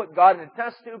somehow put God in a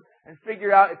test tube and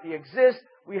figure out if He exists,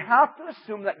 we have to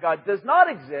assume that God does not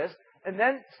exist, and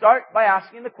then start by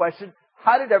asking the question,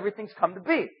 how did everything come to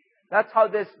be? That's how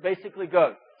this basically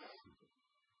goes.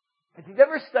 If you've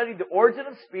ever studied the origin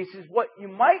of species, what you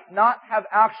might not have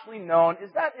actually known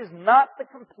is that is not the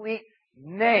complete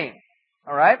name.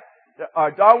 Alright?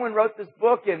 Darwin wrote this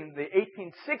book in the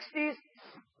 1860s,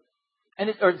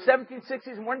 or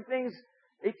 1760s, and one of the things,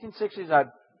 1860s,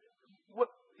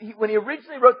 when he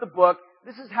originally wrote the book,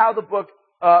 this is how the book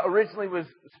originally was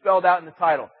spelled out in the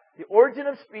title. the origin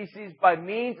of species by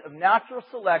means of natural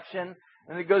selection.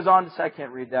 And it goes on to say, I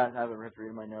can't read that. I haven't read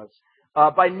through my notes.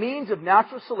 By means of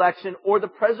natural selection or the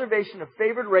preservation of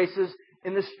favored races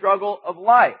in the struggle of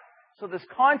life. So this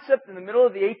concept in the middle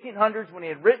of the 1800s when he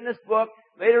had written this book,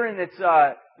 later in its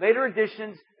later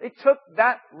editions, they took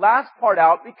that last part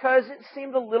out because it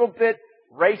seemed a little bit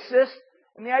racist.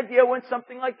 And the idea went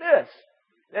something like this.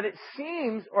 That it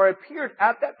seems or appeared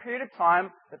at that period of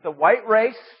time that the white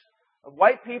race of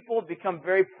white people had become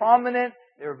very prominent.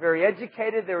 They were very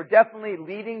educated. They were definitely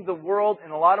leading the world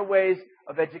in a lot of ways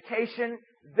of education.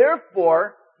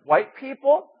 Therefore, white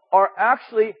people are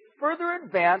actually further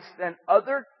advanced than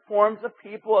other forms of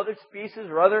people, other species,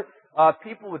 or other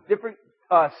people with different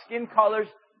skin colors.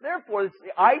 Therefore, it's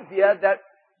the idea that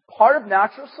part of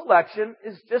natural selection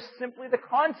is just simply the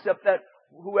concept that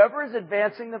whoever is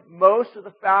advancing the most or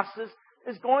the fastest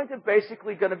is going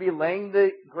to be laying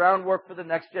the groundwork for the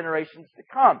next generations to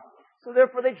come. So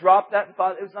therefore they dropped that and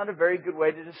thought it was not a very good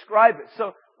way to describe it.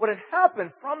 So what had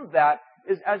happened from that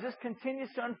is as this continues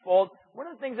to unfold, one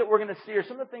of the things that we're going to see, or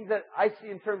some of the things that I see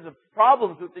in terms of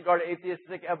problems with regard to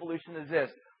atheistic evolution is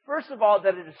this. First of all,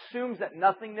 that it assumes that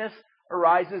nothingness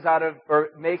arises out of, or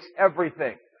makes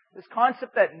everything. This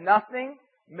concept that nothing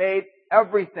made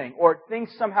everything, or things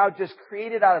somehow just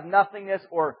created out of nothingness,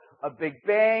 or a Big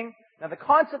Bang. Now the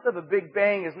concept of a Big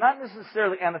Bang is not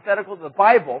necessarily antithetical to the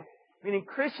Bible, meaning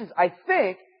Christians, I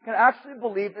think, can actually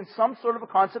believe in some sort of a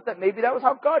concept that maybe that was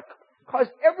how God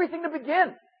caused everything to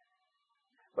begin.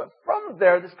 But from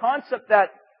there, this concept that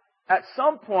at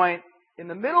some point in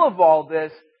the middle of all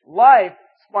this, life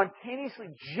spontaneously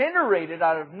generated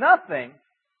out of nothing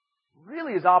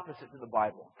really is opposite to the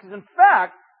Bible. Because in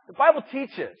fact, the Bible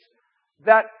teaches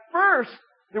that first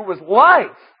there was life,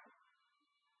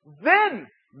 then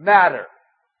matter.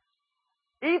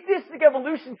 Atheistic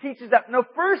evolution teaches that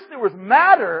first there was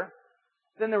matter,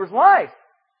 then there was life.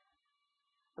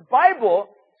 The Bible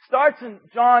starts in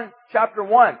John chapter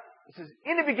 1. It says,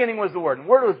 in the beginning was the Word, and the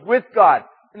Word was with God.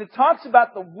 And it talks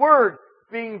about the Word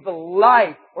being the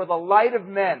life, or the light of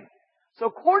men. So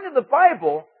according to the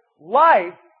Bible,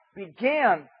 life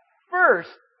began first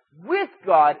with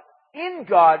God, in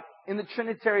the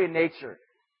Trinitarian nature.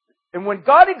 And when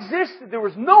God existed, there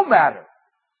was no matter.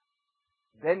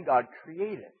 Then God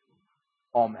created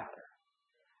all matter.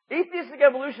 Atheistic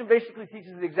evolution basically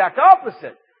teaches the exact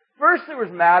opposite. First there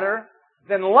was matter,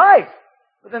 then life.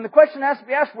 But then the question has to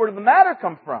be asked, where did the matter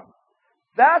come from?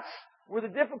 That's where the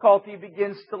difficulty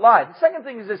begins to lie. The second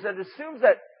thing is this, that it assumes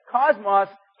that cosmos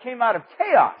came out of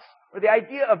chaos, or the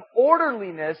idea of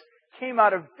orderliness came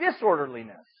out of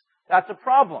disorderliness. That's a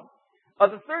problem.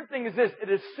 The third thing is this, it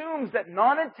assumes that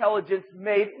non-intelligence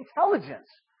made intelligence.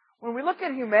 When we look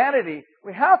at humanity,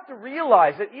 we have to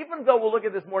realize that even though we'll look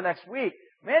at this more next week,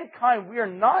 mankind, we are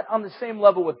not on the same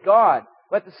level with God.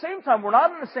 But at the same time, we're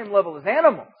not on the same level as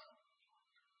animals.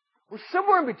 We're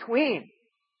somewhere in between.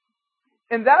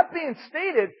 And that being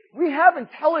stated, we have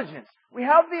intelligence. We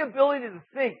have the ability to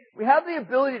think. We have the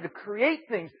ability to create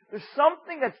things. There's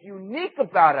something that's unique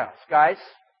about us, guys.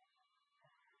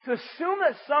 To assume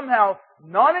that somehow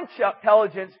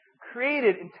non-intelligence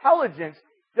created intelligence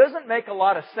doesn't make a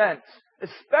lot of sense,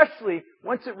 especially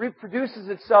once it reproduces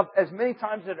itself as many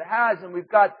times as it has, and we've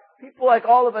got people like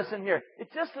all of us in here.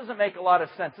 It just doesn't make a lot of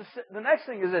sense. The next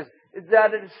thing is this, is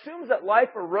that it assumes that life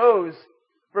arose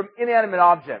from inanimate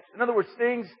objects. In other words,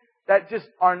 things that just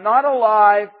are not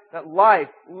alive, that life,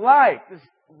 this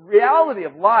reality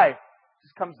of life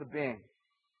just comes to being.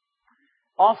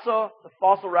 Also, the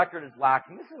fossil record is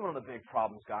lacking. This is one of the big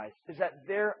problems, guys, is that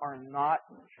there are not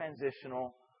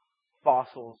transitional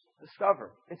fossils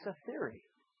discovered. It's a theory.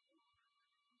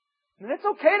 And it's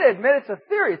okay to admit it's a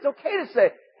theory. It's okay to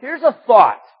say, here's a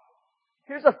thought.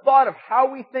 Here's a thought of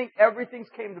how we think everything's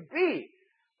came to be.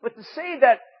 But to say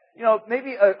that,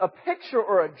 maybe a picture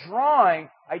or a drawing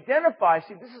identifies,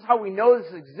 see, this is how we know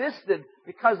this existed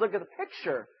because look at the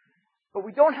picture. But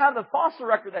we don't have the fossil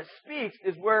record that speaks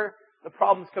is where the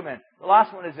problems come in. The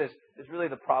last one is this, is really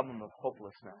the problem of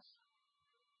hopelessness.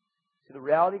 See, the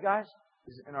reality, guys,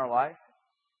 is in our life,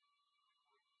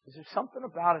 is there something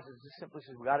about us that just simply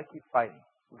says, we've got to keep fighting.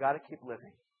 We've got to keep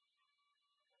living.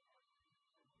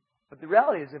 But the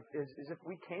reality is if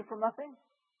we came from nothing,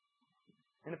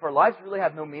 and if our lives really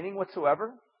have no meaning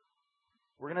whatsoever,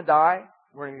 we're going to die,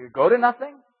 we're going to go to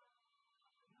nothing.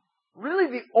 Really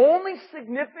the only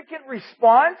significant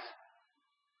response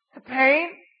to pain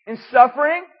and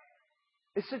suffering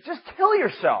is to just kill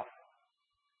yourself.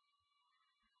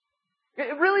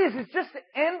 It really is. It's just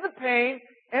to end the pain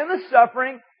and the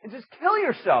suffering and just kill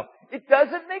yourself. It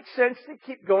doesn't make sense to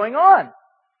keep going on.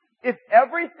 if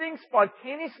everything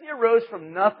spontaneously arose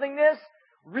from nothingness,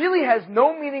 really has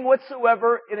no meaning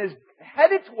whatsoever, and is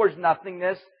headed towards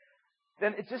nothingness,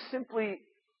 then it just simply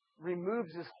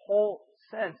removes this whole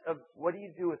sense of what do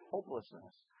you do with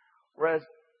hopelessness. Whereas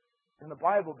in the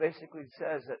Bible basically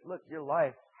says that, look, your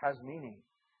life has meaning.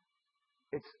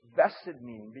 It's vested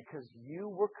meaning because you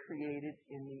were created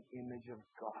in the image of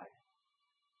God.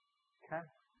 Okay?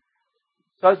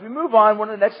 So as we move on, one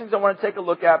of the next things I want to take a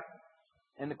look at,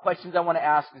 and the questions I want to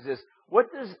ask is this: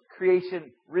 what does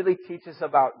creation really teach us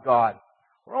about God?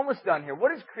 We're almost done here.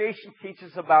 What does creation teach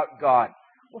us about God?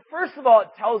 Well, first of all, it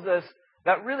tells us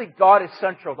that really God is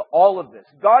central to all of this.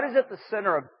 God is at the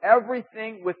center of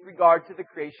everything with regard to the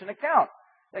creation account.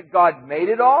 That God made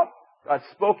it all. God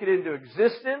spoke it into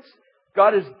existence.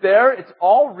 God is there. It's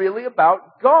all really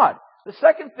about God. The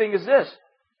second thing is this,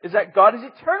 is that God is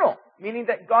eternal, meaning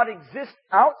that God exists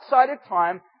outside of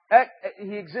time.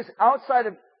 He exists outside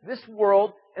of this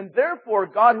world, and therefore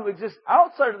God who exists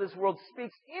outside of this world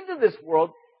speaks into this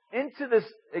world, into this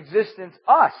existence,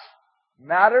 us.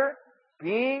 Matter,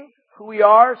 being, who we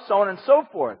are, so on and so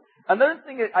forth. Another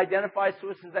thing it identifies to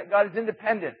us is that God is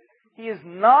independent. He is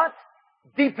not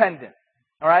dependent.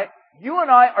 Alright? You and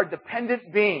I are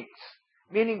dependent beings,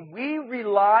 meaning we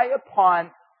rely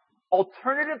upon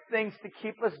alternative things to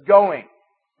keep us going.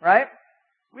 Right?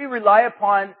 We rely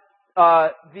upon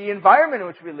the environment in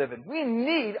which we live in. We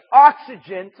need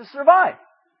oxygen to survive.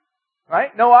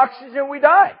 Right? No oxygen, we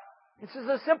die. This is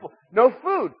so simple. No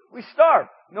food, we starve.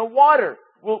 No water,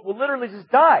 we'll literally just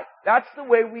die. That's the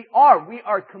way we are. We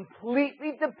are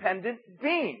completely dependent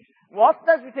beings. Well,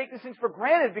 oftentimes we take these things for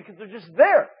granted because they're just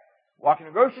there. Walk in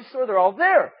a grocery store, they're all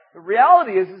there. The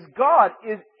reality is God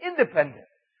is independent.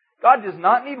 God does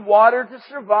not need water to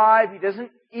survive. He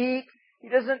doesn't eat. He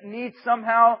doesn't need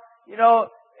somehow,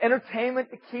 entertainment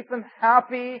to keep him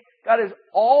happy. God is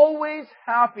always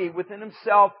happy within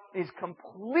himself. He's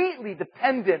completely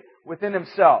dependent within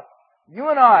himself. You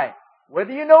and I,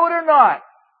 whether you know it or not,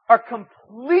 are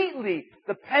completely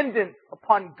dependent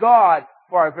upon God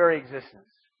for our very existence.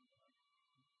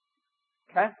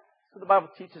 Okay? So the Bible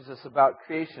teaches us about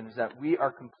creation is that we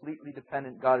are completely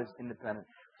dependent. God is independent.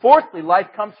 Fourthly, life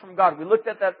comes from God. We looked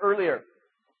at that earlier.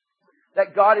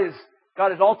 That God is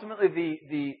ultimately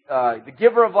the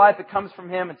giver of life. It comes from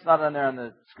Him. It's not on there on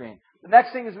the screen. The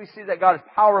next thing is we see that God is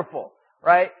powerful.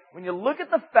 Right? When you look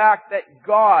at the fact that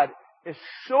God is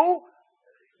so,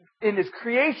 in His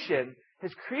creation,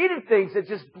 has created things that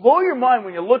just blow your mind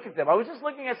when you look at them. I was just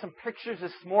looking at some pictures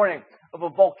this morning of a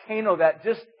volcano that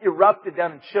just erupted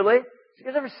down in Chile. Did you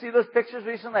guys ever see those pictures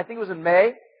recently? I think it was in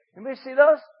May. Anybody see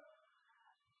those?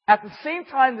 At the same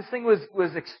time this thing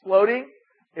was exploding,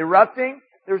 erupting,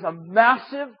 there was a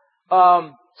massive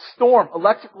storm,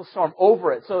 electrical storm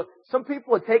over it. So some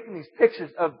people had taken these pictures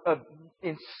of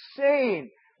insane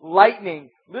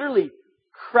lightning literally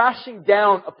crashing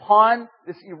down upon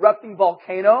this erupting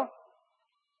volcano.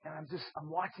 And I'm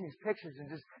watching these pictures and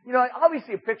just,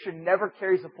 obviously a picture never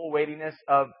carries the full weightiness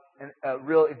of a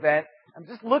real event. I'm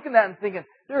just looking at it and thinking,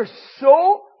 there's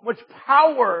so much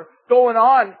power going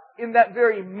on in that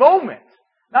very moment.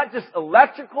 Not just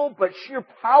electrical, but sheer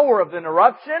power of an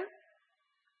eruption.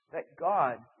 That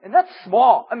God, and that's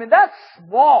small. I mean, that's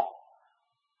small.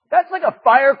 That's like a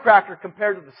firecracker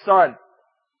compared to the sun.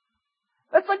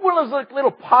 That's like one of those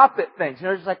little pop-it things.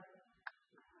 Just like,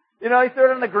 you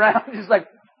throw it on the ground, just like,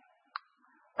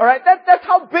 alright, that's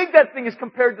how big that thing is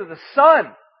compared to the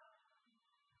sun.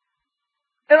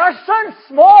 And our sun's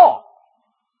small.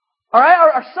 Alright,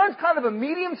 our sun's kind of a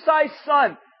medium-sized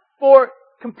sun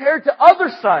compared to other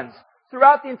suns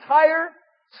throughout the entire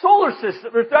solar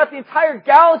system, or throughout the entire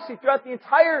galaxy, throughout the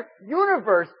entire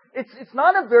universe. It's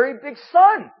not a very big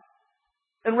sun.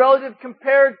 And relative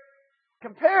compared,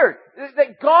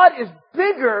 that God is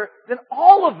bigger than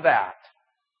all of that.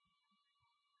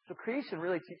 So creation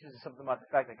really teaches us something about the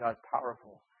fact that God is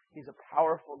powerful. He's a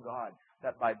powerful God.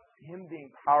 That by Him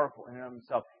being powerful in and of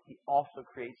Himself, He also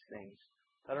creates things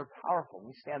that are powerful.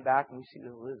 We stand back and we see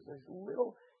there's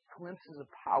little glimpses of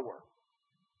power.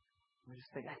 We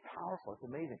just think, that's powerful, it's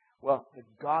amazing. Well, the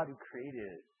God who created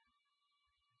it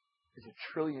is 1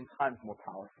 trillion times more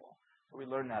powerful. So we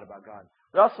learn that about God.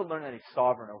 We also learn that He's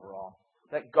sovereign over all.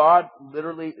 That God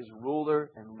literally is ruler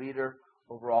and leader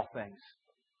over all things.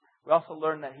 We also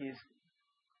learn that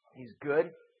He's good.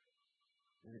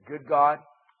 He's a good God.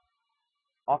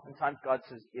 Oftentimes God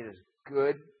says it is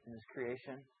good in His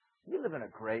creation. We live in a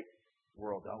great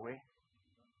world, don't we?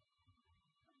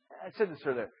 I said this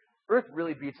earlier. Earth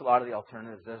really beats a lot of the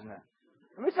alternatives, doesn't it?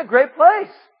 I mean, it's a great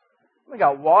place. We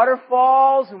got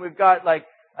waterfalls, and we've got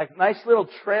like nice little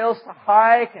trails to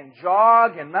hike and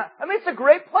jog it's a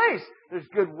great place. There's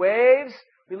good waves.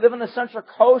 We live on the Central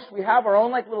Coast. We have our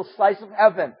own like little slice of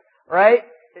heaven, right?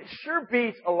 It sure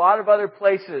beats a lot of other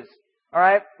places, all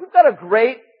right? We've got a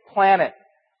great planet.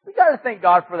 We've got to thank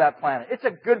God for that planet. It's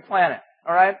a good planet,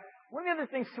 all right? One of the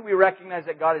other things too, we recognize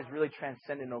that God is really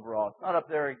transcendent over all. It's not up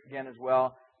there again as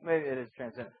well. Maybe it is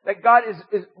transcendent. That God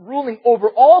is ruling over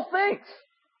all things.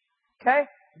 Okay?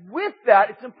 With that,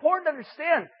 it's important to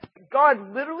understand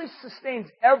God literally sustains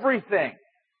everything.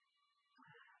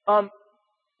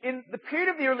 In the period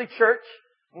of the early church,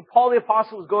 when Paul the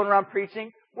Apostle was going around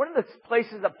preaching, one of the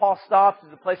places that Paul stops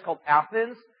is a place called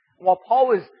Athens. While Paul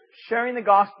was sharing the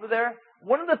gospel there,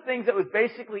 one of the things that was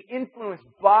basically influenced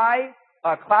by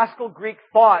classical Greek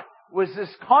thought was this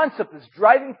concept, this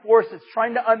driving force that's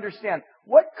trying to understand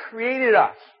what created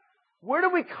us. Where do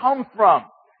we come from?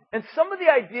 And some of the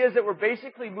ideas that were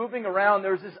basically moving around,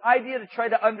 there was this idea to try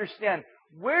to understand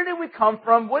where did we come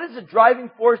from? What is the driving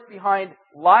force behind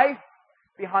life,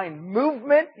 behind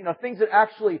movement, things that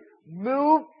actually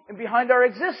move, and behind our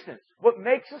existence? What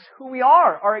makes us who we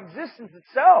are, our existence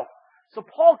itself. So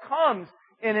Paul comes,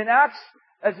 and in Acts,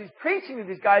 as he's preaching to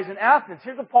these guys in Athens,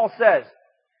 here's what Paul says.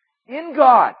 In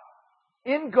God,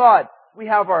 we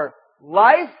have our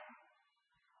life,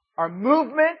 our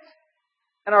movement,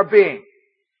 and our being.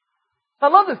 I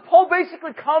love this. Paul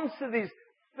basically comes to these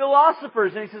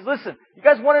philosophers and he says, listen, you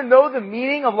guys want to know the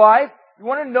meaning of life? You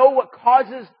want to know what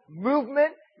causes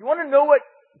movement? You want to know what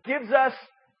gives us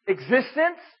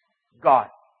existence? God.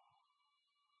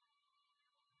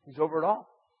 He's over it all.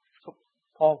 So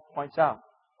Paul points out,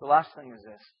 the last thing is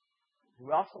this.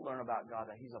 We also learn about God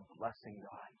that He's a blessing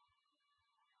God.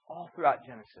 All throughout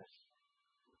Genesis,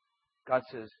 God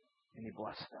says, and He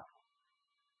blessed them.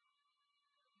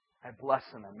 I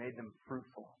blessed them. I made them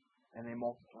fruitful. And they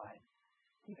multiplied.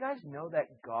 Do you guys know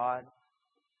that God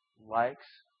likes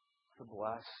to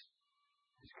bless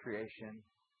His creation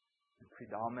and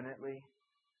predominantly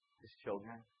His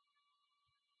children?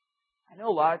 I know a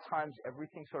lot of times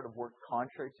everything sort of works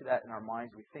contrary to that in our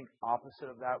minds. We think opposite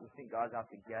of that. We think God's out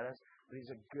to get us. But He's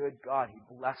a good God. He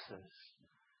blesses.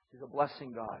 He's a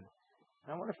blessing God.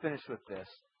 And I want to finish with this.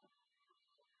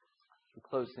 We'll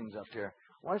close things up here.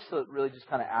 I want us to really just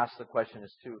kind of ask the question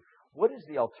as to, what is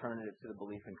the alternative to the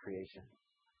belief in creation?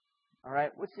 All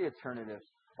right? What's the alternative?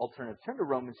 Turn to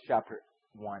Romans chapter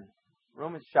 1.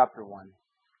 Romans chapter 1.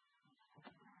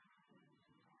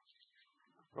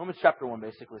 Romans chapter 1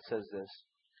 basically says this.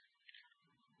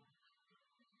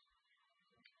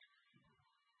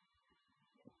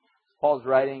 Paul's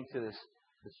writing to this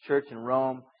church in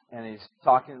Rome, and he's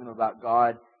talking to them about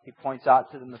God. He points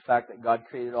out to them the fact that God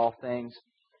created all things.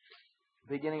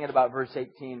 Beginning at about verse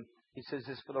 18, he says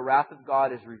this, for the wrath of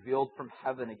God is revealed from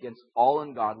heaven against all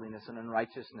ungodliness and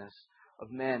unrighteousness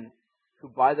of men, who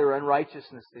by their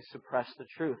unrighteousness they suppress the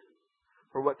truth.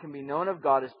 For what can be known of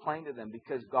God is plain to them,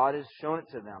 because God has shown it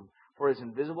to them. For His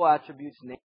invisible attributes,